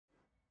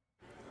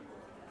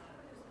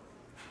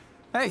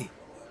Hey,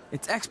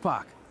 it's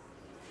X-Pac.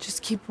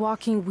 Just keep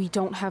walking, we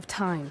don't have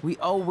time. We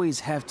always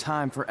have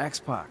time for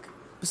X-Pac.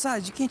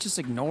 Besides, you can't just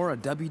ignore a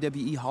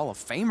WWE Hall of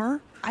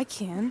Famer. I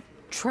can.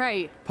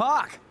 Trey.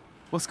 Pac,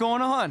 what's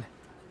going on?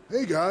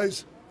 Hey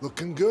guys,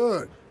 looking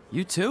good.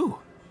 You too.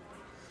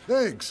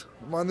 Thanks,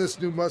 I'm on this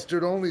new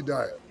mustard-only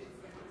diet.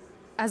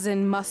 As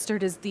in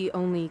mustard is the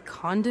only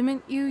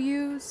condiment you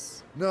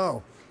use?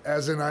 No,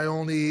 as in I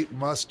only eat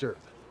mustard.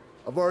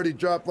 I've already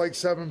dropped like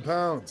 7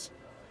 pounds.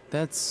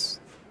 That's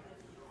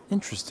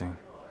interesting.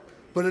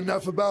 But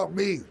enough about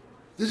me.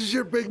 This is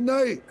your big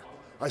night.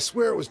 I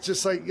swear it was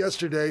just like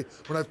yesterday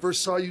when I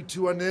first saw you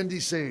two on the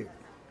indie scene.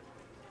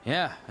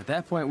 Yeah, at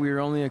that point we were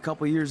only a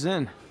couple years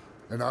in.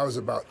 And I was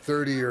about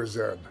 30 years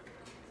in.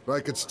 But I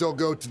could still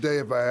go today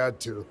if I had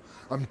to.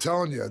 I'm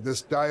telling you,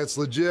 this diet's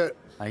legit.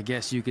 I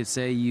guess you could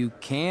say you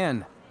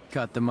can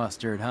cut the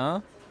mustard,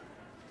 huh?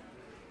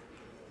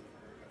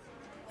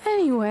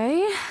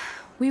 Anyway,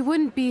 we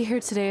wouldn't be here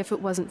today if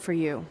it wasn't for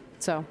you.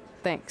 So,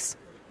 thanks.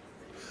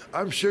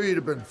 I'm sure you'd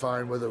have been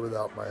fine with it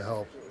without my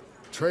help.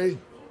 Trey,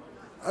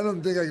 I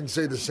don't think I can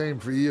say the same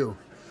for you.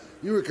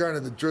 You were kind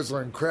of the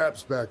drizzling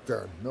craps back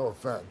then, no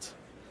offense.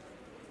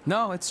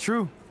 No, it's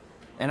true.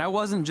 And I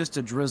wasn't just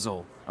a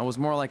drizzle. I was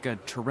more like a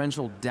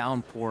torrential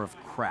downpour of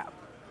crap.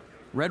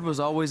 Red was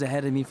always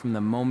ahead of me from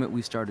the moment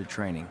we started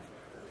training.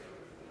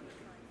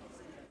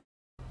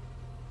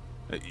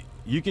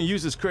 You can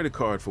use this credit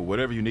card for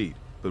whatever you need,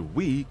 but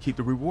we keep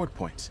the reward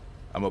points.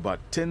 I'm about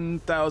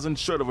 10,000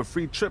 short of a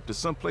free trip to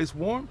someplace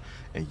warm,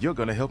 and you're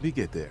gonna help me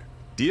get there.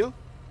 Deal?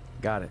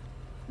 Got it.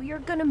 We are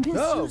gonna miss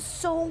you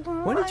so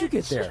much. When did you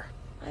get there?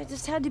 I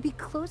just had to be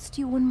close to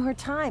you one more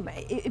time.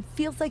 It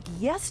feels like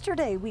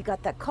yesterday we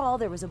got that call.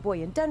 There was a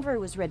boy in Denver who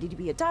was ready to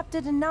be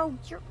adopted, and now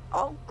you're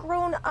all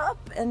grown up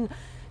and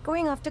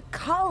going off to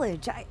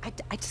college. I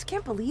just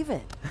can't believe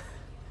it.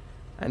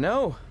 I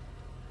know.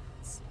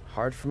 It's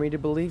hard for me to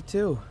believe,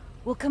 too.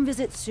 We'll come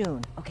visit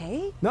soon,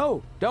 okay?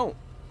 No, don't.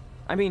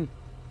 I mean,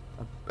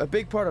 a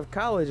big part of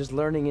college is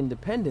learning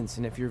independence,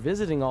 and if you're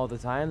visiting all the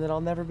time, then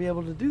I'll never be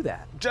able to do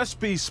that.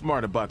 Just be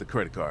smart about the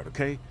credit card,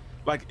 okay?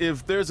 Like,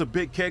 if there's a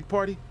big keg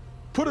party,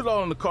 put it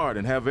all on the card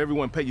and have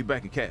everyone pay you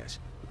back in cash.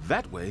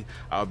 That way,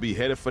 I'll be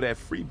headed for that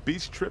free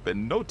beach trip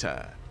in no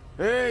time.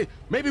 Hey,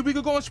 maybe we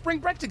could go on spring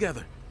break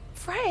together.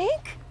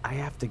 Frank? I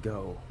have to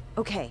go.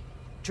 Okay,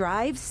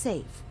 drive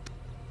safe.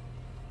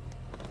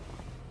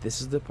 This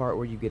is the part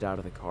where you get out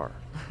of the car.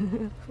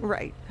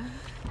 Right.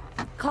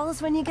 Call us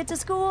when you get to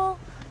school.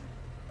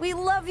 We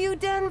love you,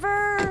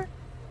 Denver!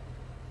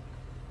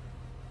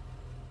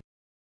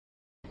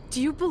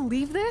 Do you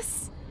believe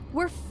this?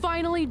 We're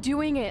finally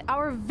doing it.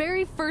 Our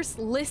very first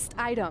list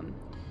item.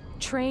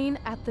 Train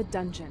at the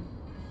dungeon.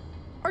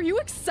 Are you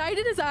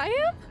excited as I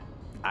am?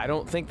 I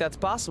don't think that's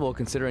possible,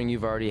 considering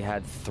you've already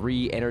had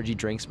 3 energy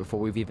drinks before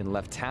we've even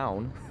left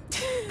town.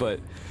 But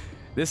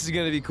this is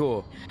gonna be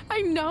cool.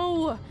 I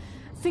know.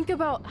 Think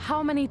about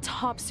how many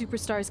top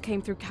superstars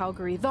came through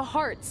Calgary. The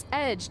Hearts,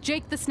 Edge,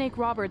 Jake the Snake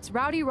Roberts,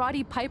 Rowdy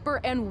Roddy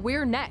Piper, and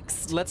we're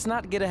next. Let's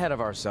not get ahead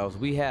of ourselves.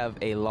 We have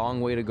a long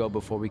way to go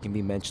before we can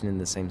be mentioned in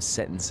the same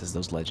sentence as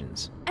those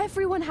legends.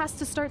 Everyone has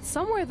to start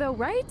somewhere though,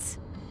 right?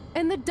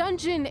 And the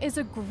dungeon is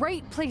a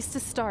great place to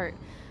start.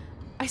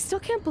 I still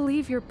can't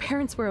believe your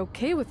parents were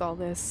okay with all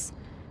this.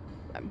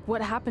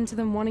 What happened to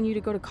them wanting you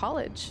to go to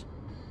college?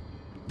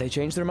 They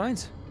changed their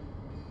minds.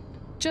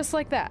 Just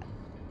like that?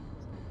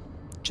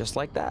 Just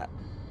like that.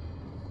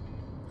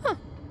 Huh.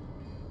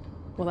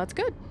 Well, that's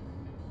good.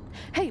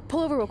 Hey, pull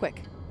over real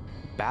quick.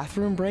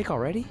 Bathroom break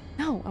already?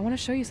 No, I want to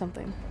show you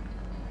something.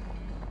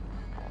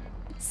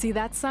 See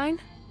that sign?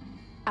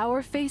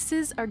 Our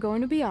faces are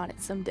going to be on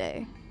it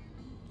someday.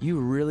 You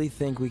really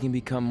think we can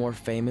become more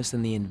famous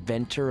than the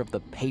inventor of the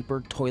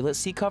paper toilet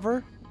seat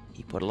cover?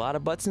 He put a lot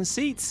of butts in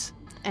seats.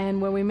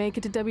 And when we make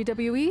it to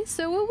WWE,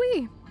 so will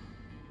we.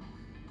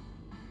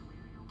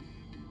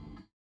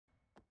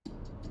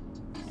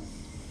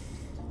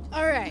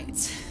 All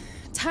right,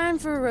 time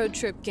for a road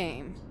trip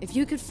game. If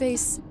you could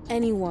face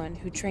anyone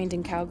who trained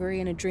in Calgary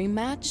in a dream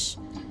match,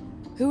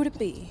 who would it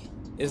be?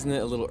 Isn't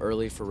it a little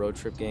early for road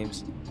trip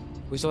games?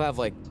 We still have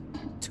like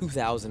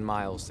 2,000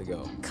 miles to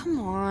go. Come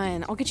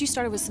on, I'll get you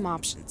started with some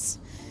options.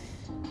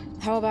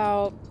 How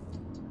about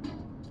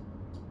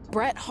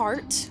Bret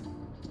Hart,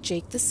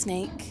 Jake the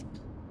Snake,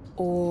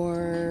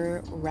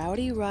 or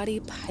Rowdy Roddy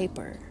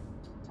Piper?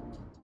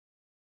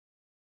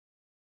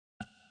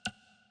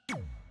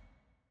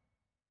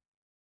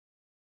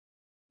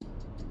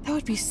 That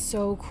would be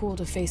so cool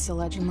to face a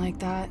legend like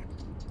that.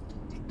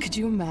 Could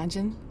you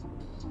imagine?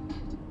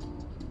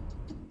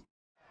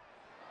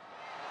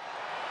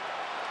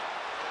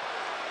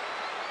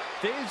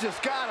 Things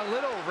just got a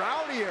little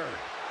rowdier.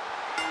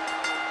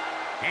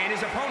 And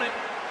his opponent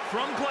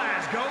from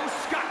Glasgow,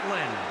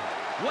 Scotland,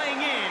 weighing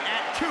in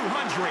at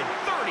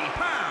 230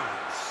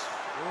 pounds,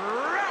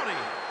 Rowdy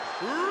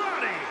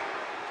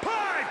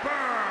Piper!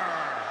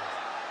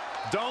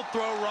 Don't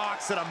throw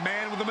rocks at a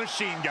man with a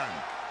machine gun.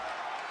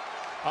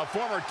 a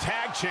former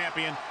tag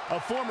champion, a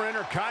former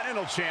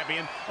Intercontinental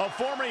champion, a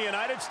former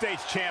United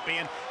States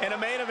champion, and a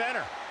main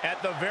eventer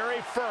at the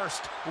very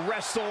first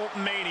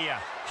WrestleMania.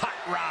 Hot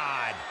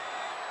Rod.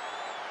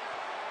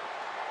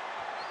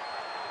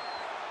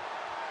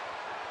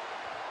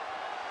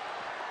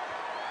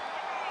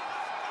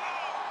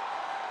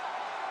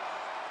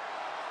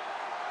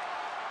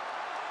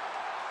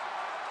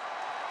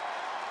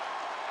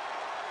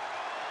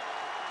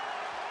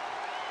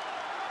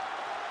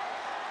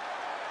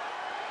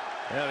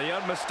 Yeah, the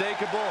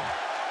unmistakable,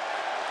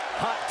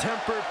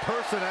 hot-tempered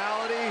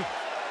personality,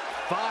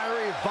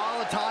 fiery,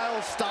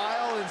 volatile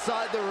style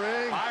inside the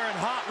ring. Byron,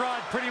 Hot Rod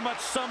pretty much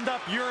summed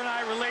up your and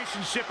I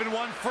relationship in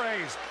one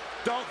phrase.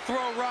 Don't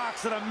throw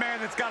rocks at a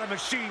man that's got a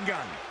machine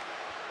gun.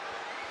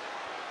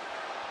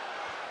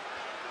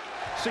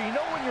 So you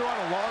know when you're on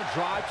a long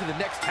drive to the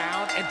next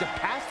town and to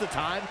pass the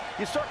time,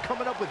 you start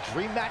coming up with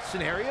dream match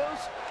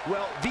scenarios?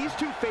 Well, these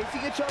two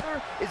facing each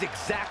other is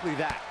exactly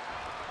that.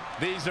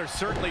 These are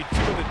certainly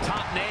two of the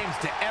top names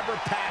to ever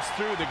pass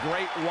through the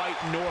Great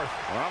White North.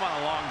 When I'm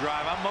on a long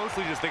drive, I'm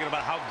mostly just thinking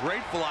about how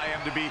grateful I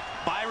am to be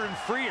Byron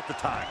free at the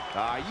time.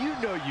 You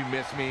know you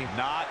miss me.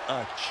 Not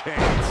a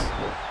chance.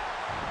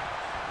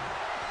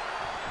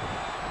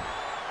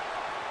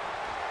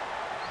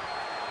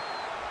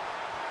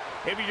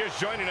 If you're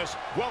just joining us,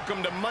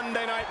 welcome to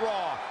Monday Night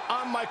Raw.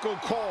 I'm Michael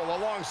Cole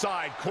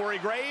alongside Corey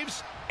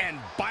Graves and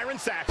Byron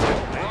Saxton.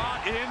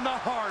 Brought in the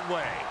hard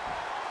way.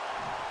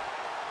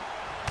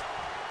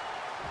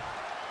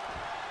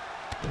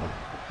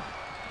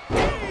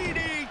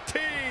 DDT!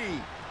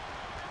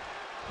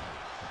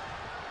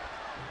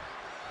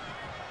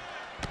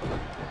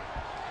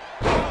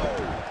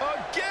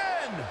 Oh,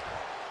 again!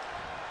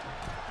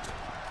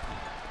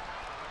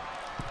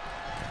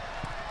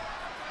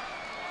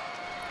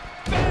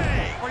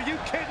 Bang! Are you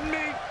kidding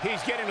me?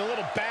 He's getting a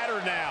little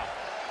battered now.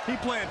 He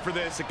planned for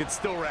this and could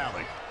still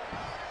rally.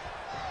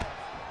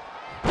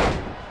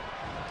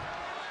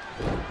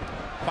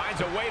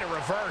 Finds a way to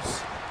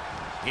reverse.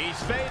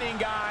 He's fading,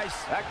 guys.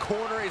 That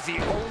corner is the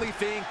only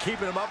thing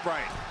keeping him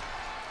upright.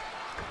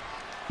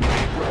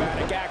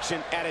 Acrobatic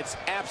action at its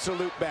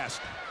absolute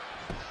best.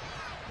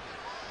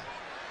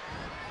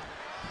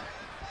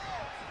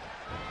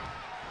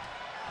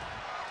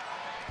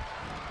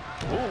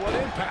 Ooh, what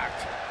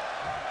impact.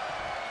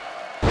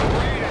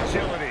 Great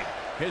agility.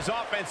 His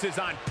offense is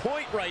on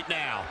point right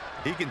now.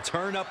 He can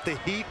turn up the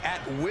heat at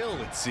will,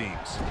 it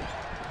seems.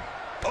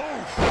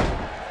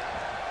 Oof.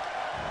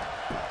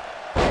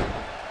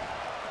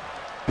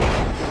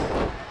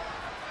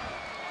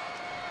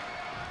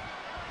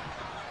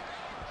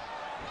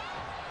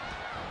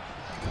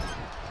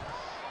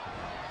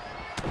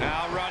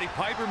 Now Roddy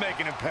Piper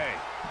making him pay.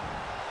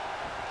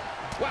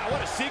 Wow,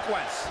 what a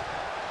sequence.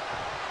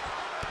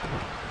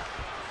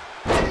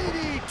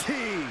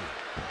 DDT!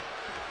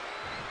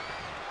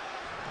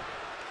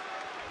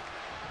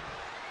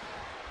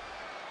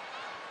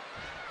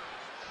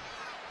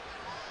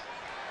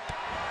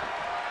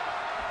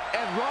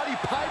 And Roddy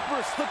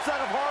Piper slips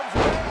out of harm's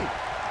way.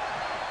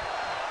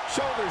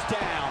 Shoulders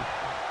down.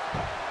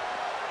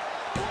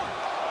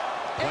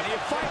 Plenty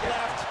of fight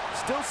left.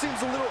 Still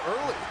seems a little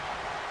early.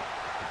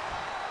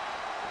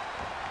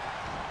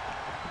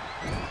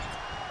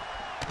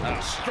 A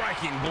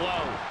striking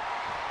blow.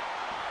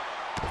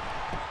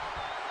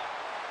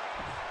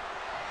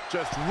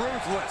 Just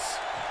ruthless.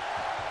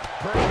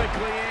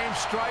 Perfectly aimed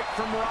strike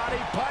from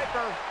Roddy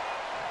Piper.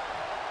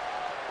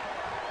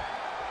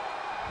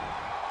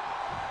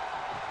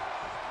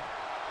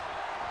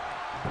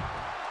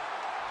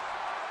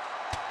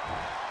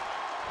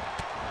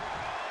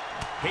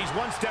 He's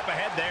one step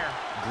ahead there.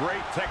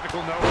 Great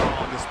technical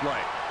know-how on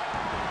display.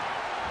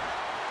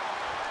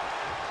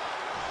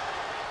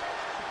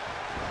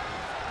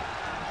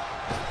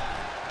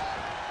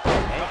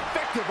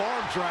 Effective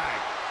arm drag.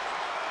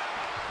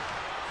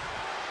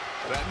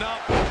 Setting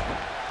up.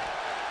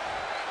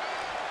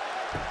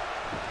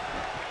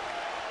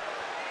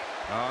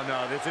 Oh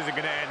no, this isn't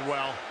going to end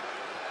well.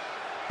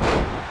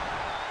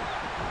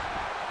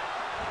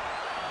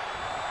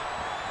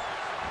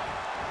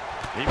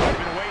 He might have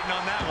been waiting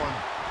on that one.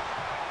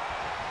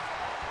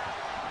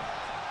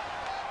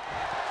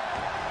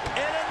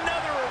 And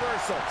another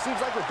reversal. Seems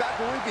like we're back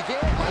where we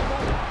began,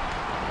 Michael.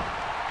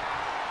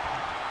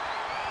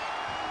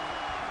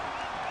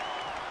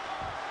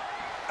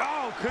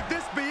 Oh, could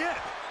this be it?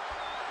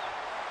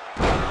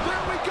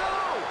 There we go!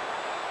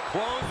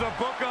 Close the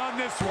book on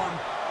this one.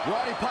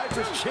 Roddy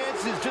Piper's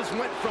chances just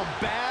went from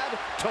bad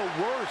to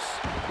worse.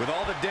 With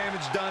all the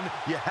damage done,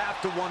 you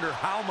have to wonder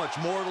how much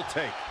more it'll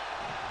take.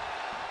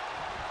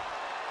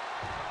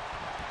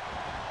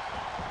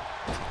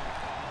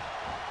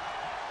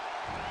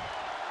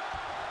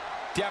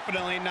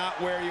 Definitely not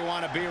where you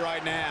want to be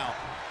right now.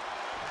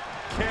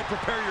 Can't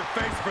prepare your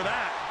face for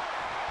that.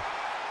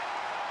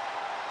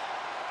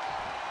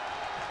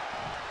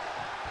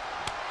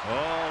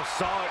 Oh,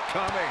 saw it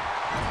coming.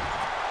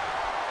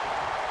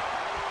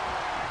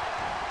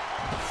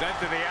 Sent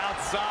to the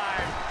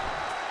outside.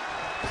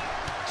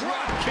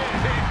 Drop kick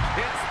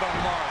hits the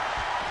mark.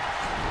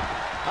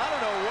 I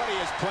don't know what he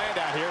has planned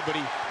out here, but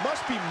he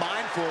must be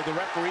mindful of the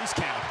referee's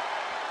count.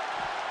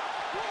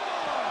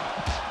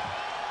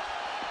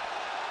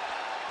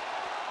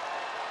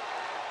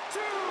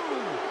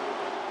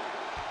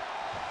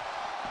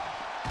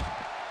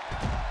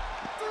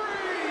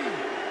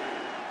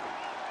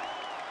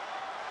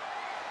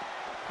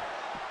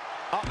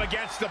 Up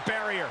against the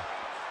barrier.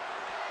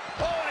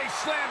 Oh, and he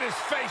slammed his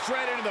face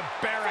right into the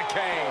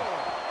barricade.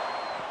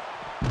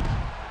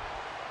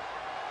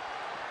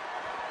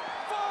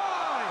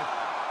 5.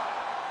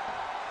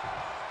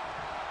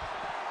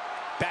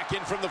 Back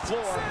in from the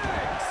floor. 6.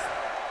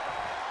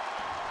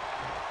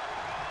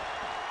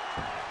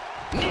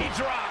 Knee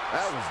drop.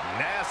 That was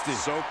nasty.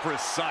 So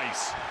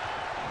precise.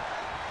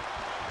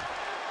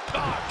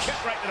 Oh,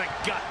 kick right to the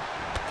gut.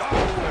 Oh,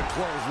 what a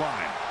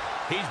clothesline.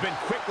 He's been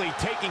quickly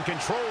taking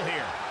control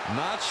here.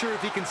 Not sure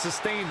if he can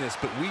sustain this,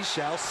 but we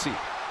shall see.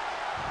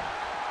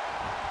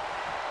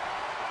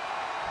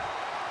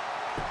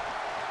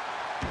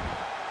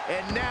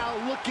 And now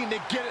looking to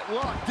get it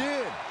locked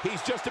in.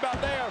 He's just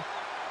about there.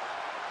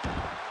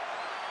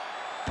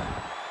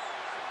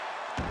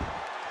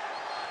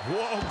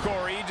 Whoa,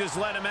 Corey, he just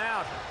let him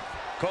out.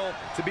 Cole,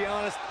 to be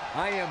honest,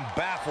 I am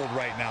baffled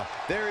right now.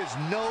 There is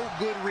no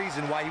good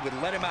reason why he would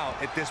let him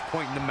out at this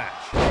point in the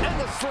match. And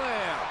the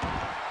slam.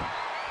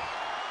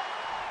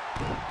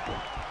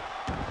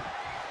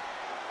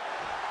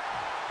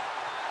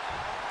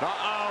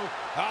 Uh-oh.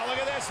 Oh, look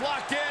at this.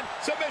 Locked in.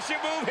 Submission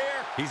move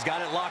here. He's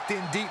got it locked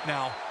in deep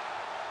now.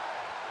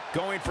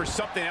 Going for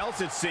something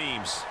else, it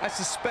seems. I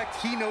suspect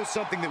he knows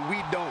something that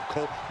we don't,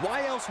 Cole.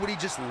 Why else would he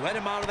just let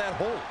him out of that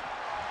hole?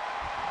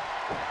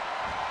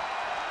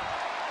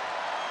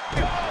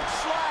 Go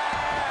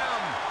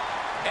slam!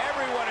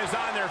 Everyone is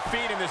on their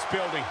feet in this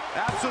building.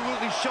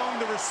 Absolutely showing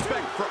the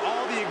respect for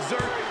all the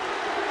exertion.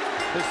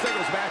 The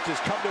singles match has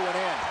come to an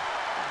end.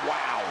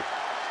 Wow.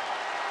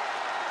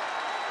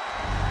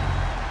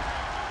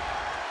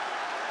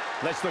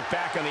 Let's look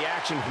back on the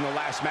action from the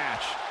last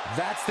match.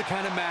 That's the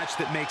kind of match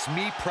that makes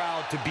me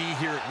proud to be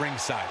here at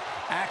ringside.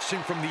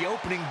 Action from the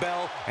opening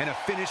bell and a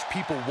finish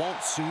people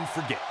won't soon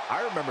forget.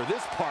 I remember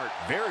this part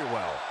very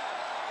well.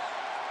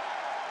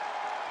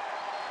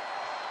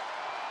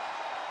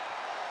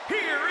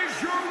 Here is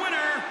your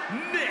winner,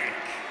 Nick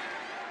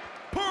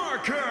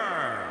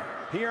Parker.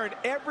 He earned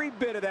every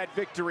bit of that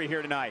victory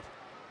here tonight.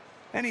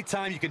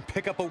 Anytime you can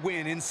pick up a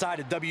win inside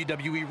a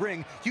WWE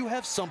ring, you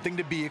have something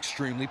to be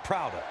extremely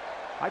proud of.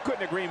 I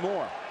couldn't agree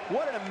more.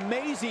 What an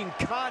amazing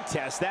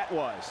contest that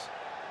was.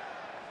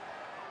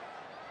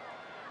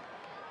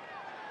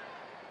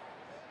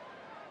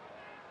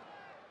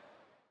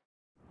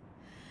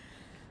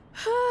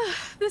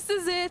 This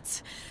is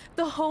it.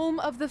 The home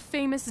of the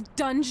famous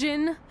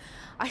dungeon.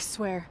 I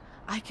swear,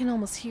 I can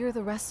almost hear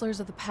the wrestlers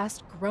of the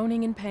past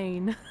groaning in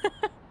pain.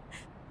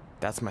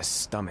 That's my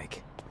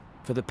stomach.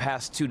 For the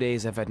past 2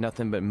 days, I've had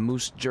nothing but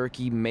moose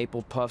jerky,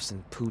 maple puffs,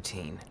 and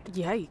poutine.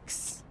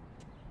 Yikes.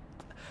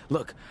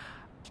 Look,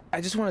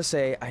 I just want to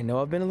say, I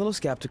know I've been a little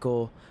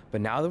skeptical,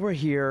 but now that we're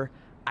here,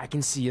 I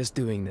can see us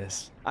doing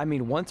this. I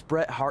mean, once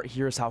Bret Hart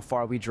hears how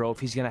far we drove,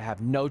 he's gonna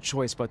have no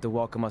choice but to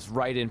welcome us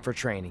right in for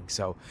training.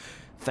 So,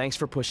 thanks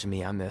for pushing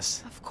me on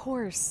this. Of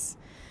course.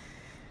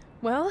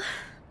 Well,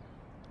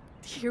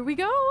 here we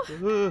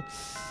go.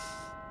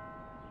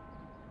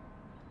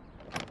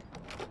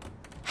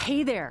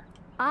 Hey there.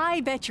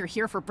 I bet you're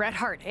here for Bret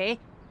Hart, eh?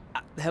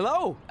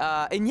 Hello,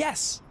 and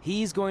yes,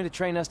 he's going to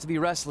train us to be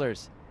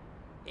wrestlers.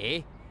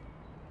 Eh?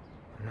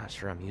 I'm not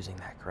sure I'm using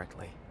that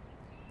correctly.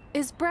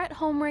 Is Bret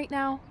home right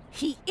now?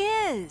 He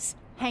is.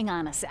 Hang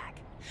on a sec.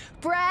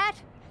 Bret,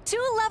 2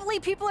 lovely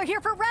people are here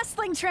for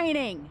wrestling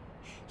training.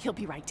 He'll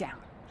be right down.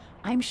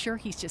 I'm sure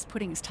he's just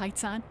putting his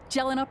tights on,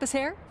 gelling up his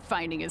hair,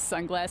 finding his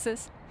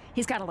sunglasses.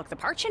 He's got to look the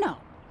part, you know.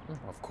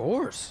 Of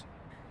course.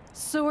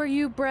 So are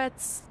you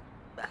Bret's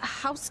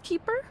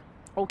housekeeper?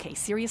 Okay,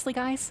 seriously,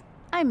 guys?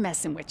 I'm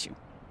messing with you.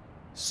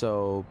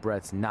 So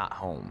Bret's not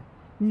home.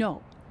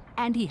 No,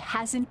 and he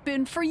hasn't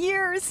been for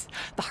years.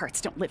 The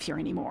Harts don't live here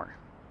anymore.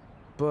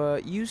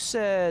 But you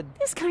said...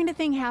 This kind of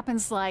thing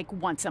happens like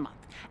once a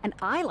month, and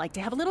I like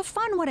to have a little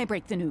fun when I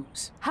break the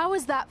news. How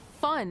is that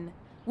fun?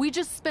 We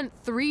just spent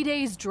 3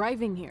 days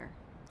driving here.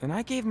 And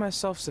I gave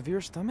myself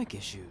severe stomach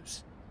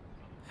issues.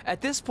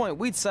 At this point,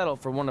 we'd settle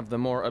for one of the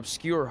more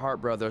obscure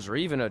Hart brothers or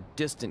even a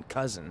distant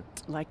cousin.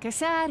 Like I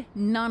said,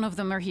 none of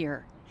them are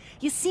here.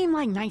 You seem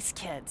like nice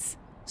kids.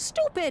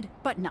 Stupid,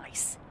 but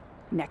nice.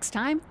 Next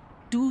time,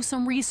 do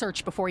some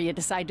research before you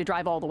decide to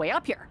drive all the way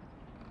up here.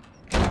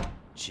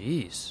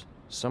 Jeez,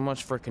 so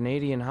much for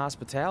Canadian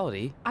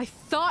hospitality. I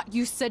thought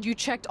you said you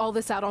checked all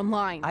this out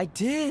online. I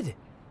did.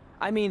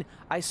 I mean,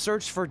 I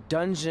searched for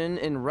dungeon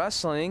in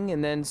wrestling,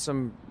 and then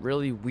some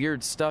really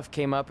weird stuff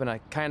came up and I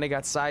kinda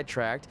got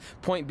sidetracked.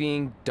 Point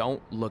being,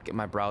 don't look at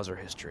my browser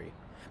history.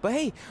 But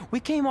hey, we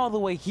came all the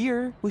way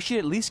here. We should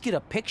at least get a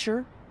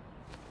picture.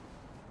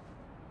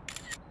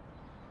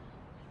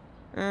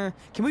 Can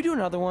we do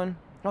another one?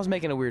 I was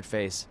making a weird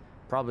face.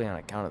 Probably on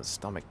account of the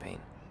stomach pain.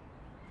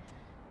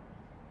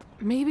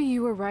 Maybe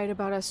you were right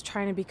about us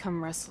trying to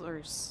become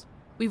wrestlers.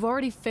 We've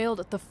already failed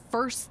at the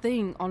first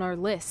thing on our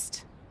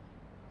list.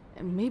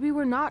 And maybe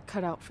we're not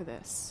cut out for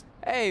this.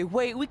 Hey,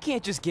 wait, we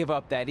can't just give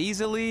up that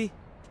easily.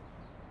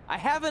 I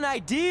have an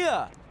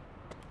idea!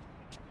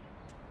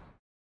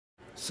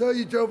 So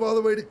you drove all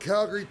the way to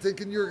Calgary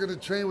thinking you were going to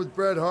train with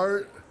Bret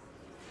Hart?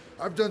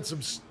 I've done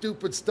some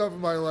stupid stuff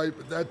in my life,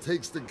 but that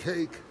takes the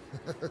cake.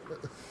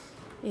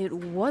 It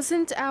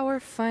wasn't our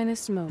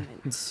finest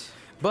moment.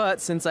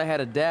 But since I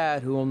had a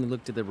dad who only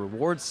looked at the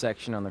rewards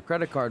section on the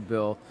credit card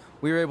bill,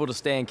 we were able to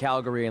stay in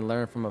Calgary and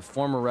learn from a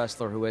former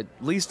wrestler who, at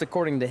least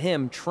according to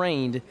him,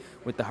 trained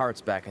with the Harts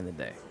back in the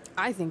day.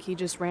 I think he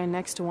just ran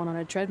next to one on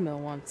a treadmill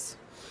once.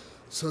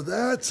 So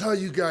that's how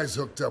you guys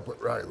hooked up with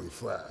Riley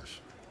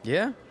Flash.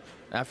 Yeah.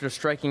 After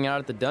striking out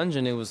at the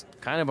dungeon, it was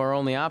kind of our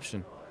only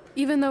option.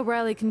 Even though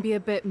Riley can be a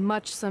bit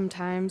much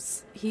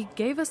sometimes, he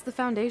gave us the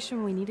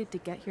foundation we needed to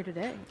get here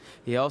today.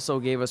 He also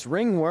gave us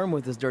Ringworm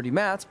with his dirty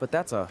mats, but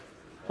that's a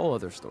whole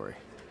other story.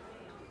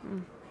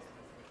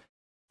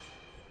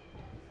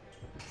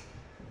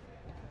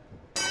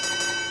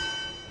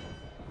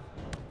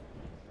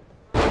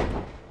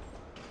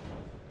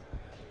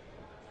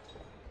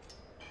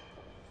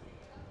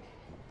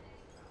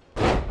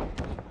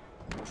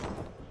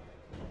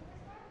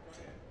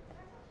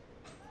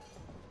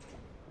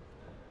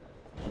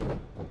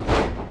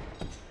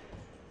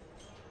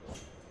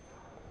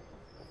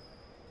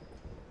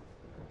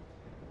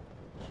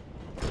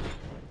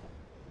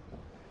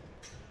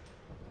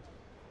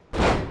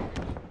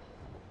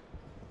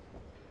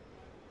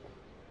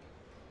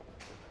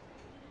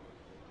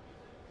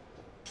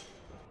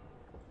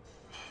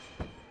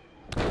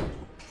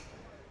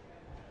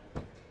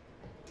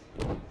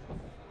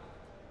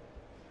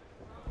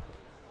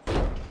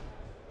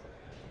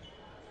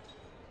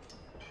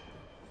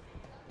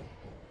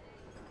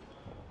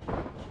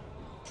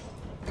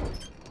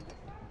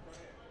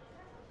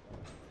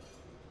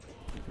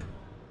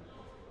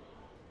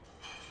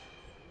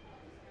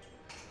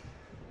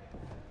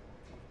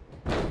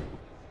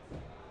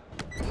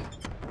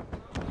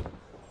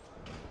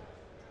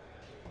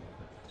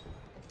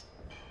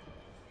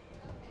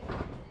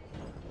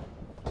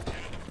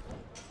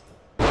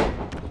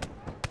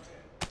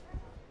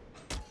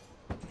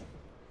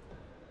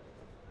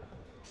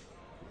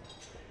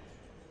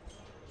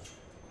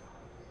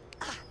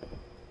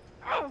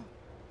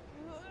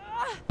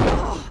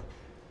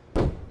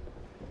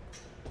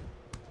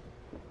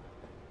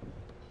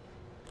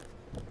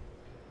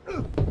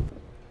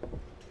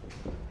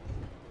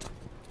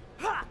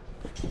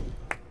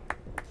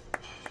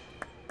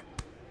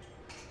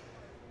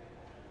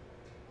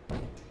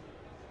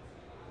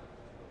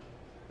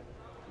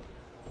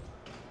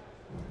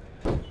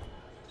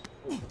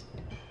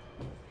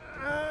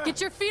 Get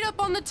your feet up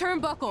on the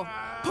turnbuckle.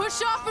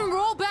 Push off and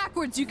roll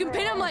backwards. You can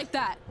pin him like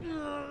that.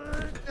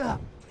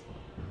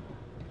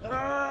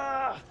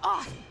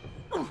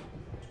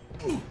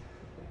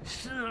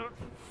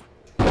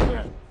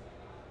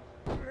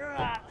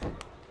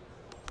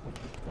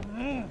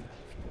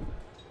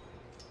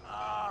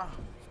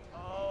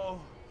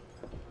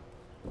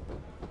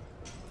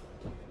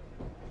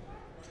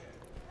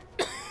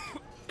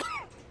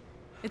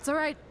 It's all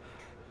right.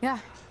 Yeah,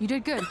 you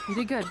did good. You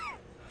did good.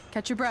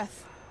 Catch your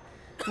breath.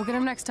 We'll get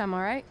him next time,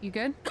 all right? You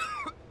good?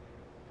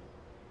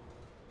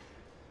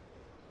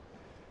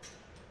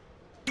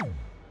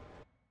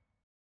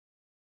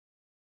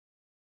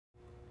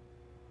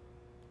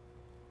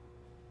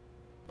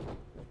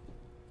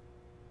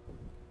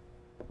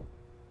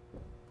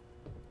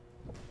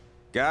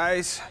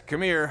 Guys,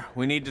 come here.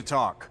 We need to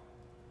talk.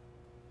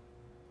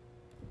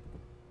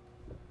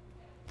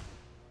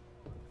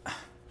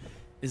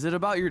 Is it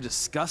about your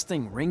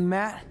disgusting ring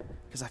mat?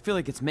 Because I feel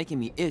like it's making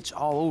me itch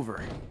all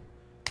over.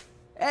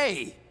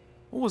 Hey,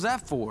 what was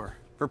that for?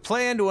 For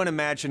playing to an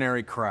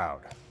imaginary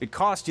crowd. It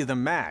cost you the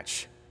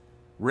match.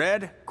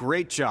 Red,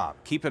 great job.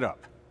 Keep it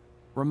up.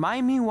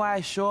 Remind me why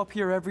I show up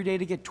here every day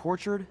to get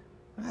tortured?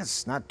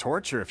 That's not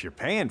torture if you're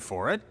paying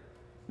for it.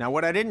 Now,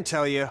 what I didn't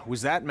tell you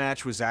was that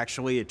match was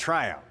actually a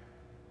tryout.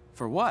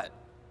 For what?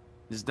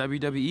 Is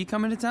WWE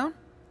coming to town?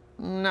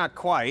 Not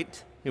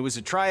quite. It was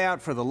a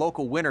tryout for the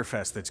local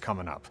Winterfest that's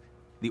coming up.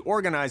 The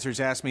organizers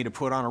asked me to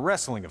put on a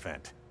wrestling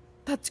event.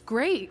 That's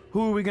great.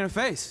 Who are we gonna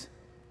face?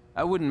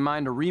 I wouldn't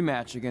mind a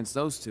rematch against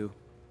those two.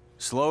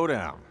 Slow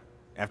down.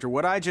 After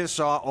what I just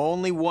saw,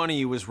 only one of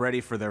you was ready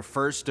for their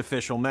first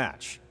official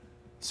match.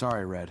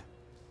 Sorry, Red.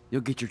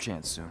 You'll get your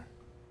chance soon.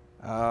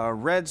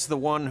 Red's the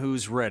one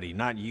who's ready,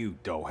 not you,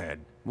 doughhead.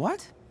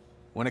 What?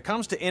 When it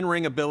comes to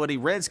in-ring ability,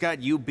 Red's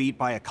got you beat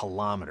by a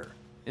kilometer.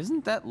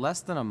 Isn't that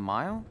less than a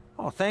mile?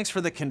 Oh, thanks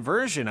for the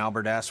conversion,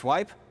 Albert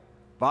Asswipe.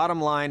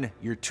 Bottom line,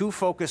 you're too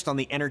focused on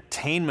the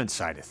entertainment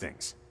side of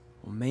things.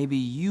 Well, maybe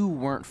you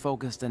weren't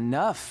focused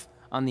enough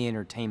on the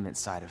entertainment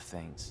side of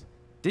things.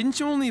 Didn't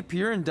you only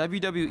appear in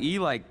WWE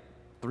like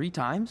 3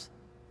 times?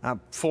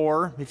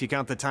 4, if you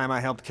count the time I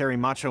helped carry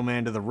Macho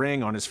Man to the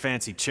ring on his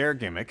fancy chair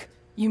gimmick.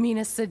 You mean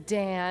a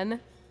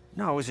sedan?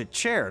 No, it was a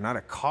chair, not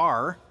a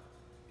car.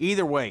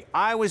 Either way,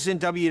 I was in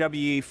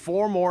WWE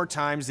 4 more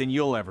times than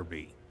you'll ever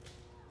be.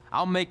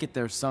 I'll make it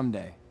there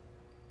someday.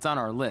 It's on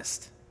our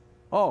list.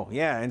 Oh,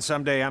 yeah, and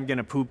someday I'm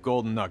gonna poop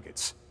golden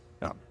nuggets.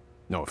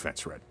 No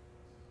offense, Red.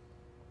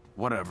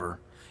 Whatever.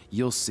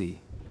 You'll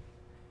see.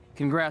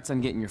 Congrats on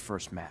getting your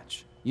first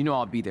match. You know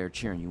I'll be there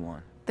cheering you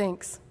on.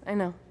 Thanks, I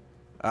know.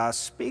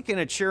 Speaking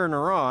of cheering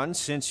her on,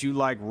 since you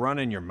like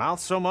running your mouth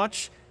so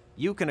much,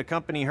 you can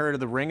accompany her to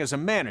the ring as a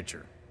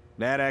manager.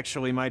 That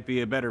actually might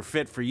be a better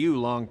fit for you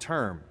long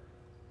term.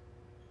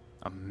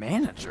 A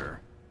manager?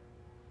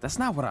 That's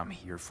not what I'm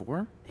here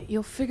for.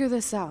 You'll figure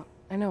this out.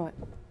 I know it.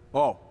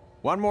 Oh,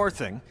 one more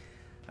thing.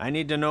 I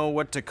need to know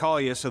what to call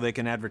you so they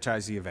can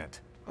advertise the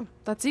event. Oh,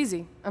 that's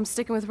easy. I'm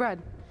sticking with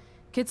Red.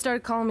 Kids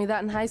started calling me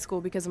that in high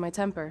school because of my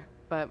temper,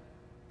 but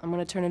I'm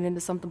gonna turn it into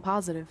something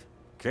positive.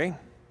 Okay.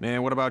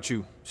 And what about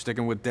you?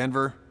 Sticking with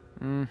Denver?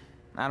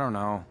 I don't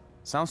know.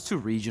 Sounds too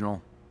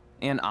regional.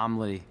 And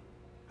omelette-y.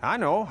 I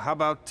know. How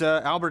about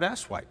Albert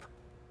Asswipe?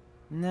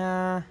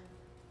 Nah.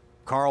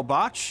 Carl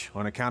Botch,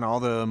 on account of all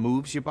the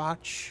moves you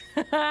botch?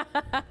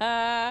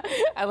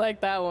 I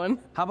like that one.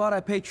 How about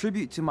I pay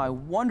tribute to my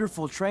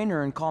wonderful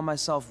trainer and call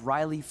myself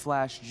Riley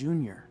Flash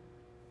Jr.?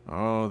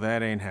 Oh,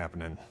 that ain't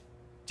happening.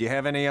 Do you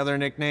have any other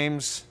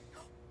nicknames?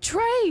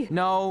 Trey!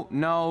 No,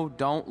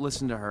 don't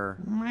listen to her.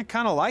 I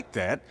kind of like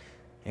that.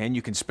 And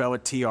you can spell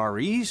it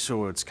T-R-E,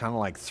 so it's kind of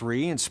like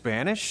 3 in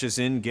Spanish, as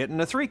in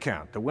getting a 3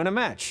 count to win a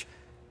match.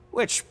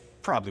 Which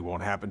probably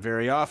won't happen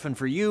very often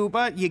for you,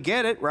 but you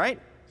get it, right?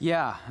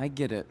 Yeah, I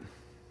get it.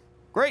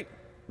 Great.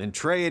 Then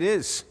Trey it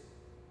is.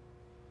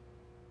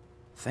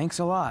 Thanks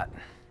a lot.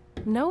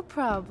 No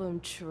problem,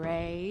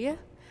 Trey.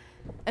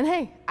 And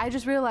hey, I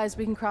just realized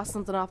we can cross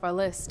something off our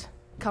list.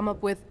 Come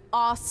up with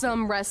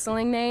awesome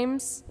wrestling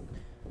names.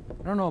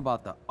 I don't know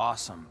about the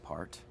awesome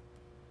part.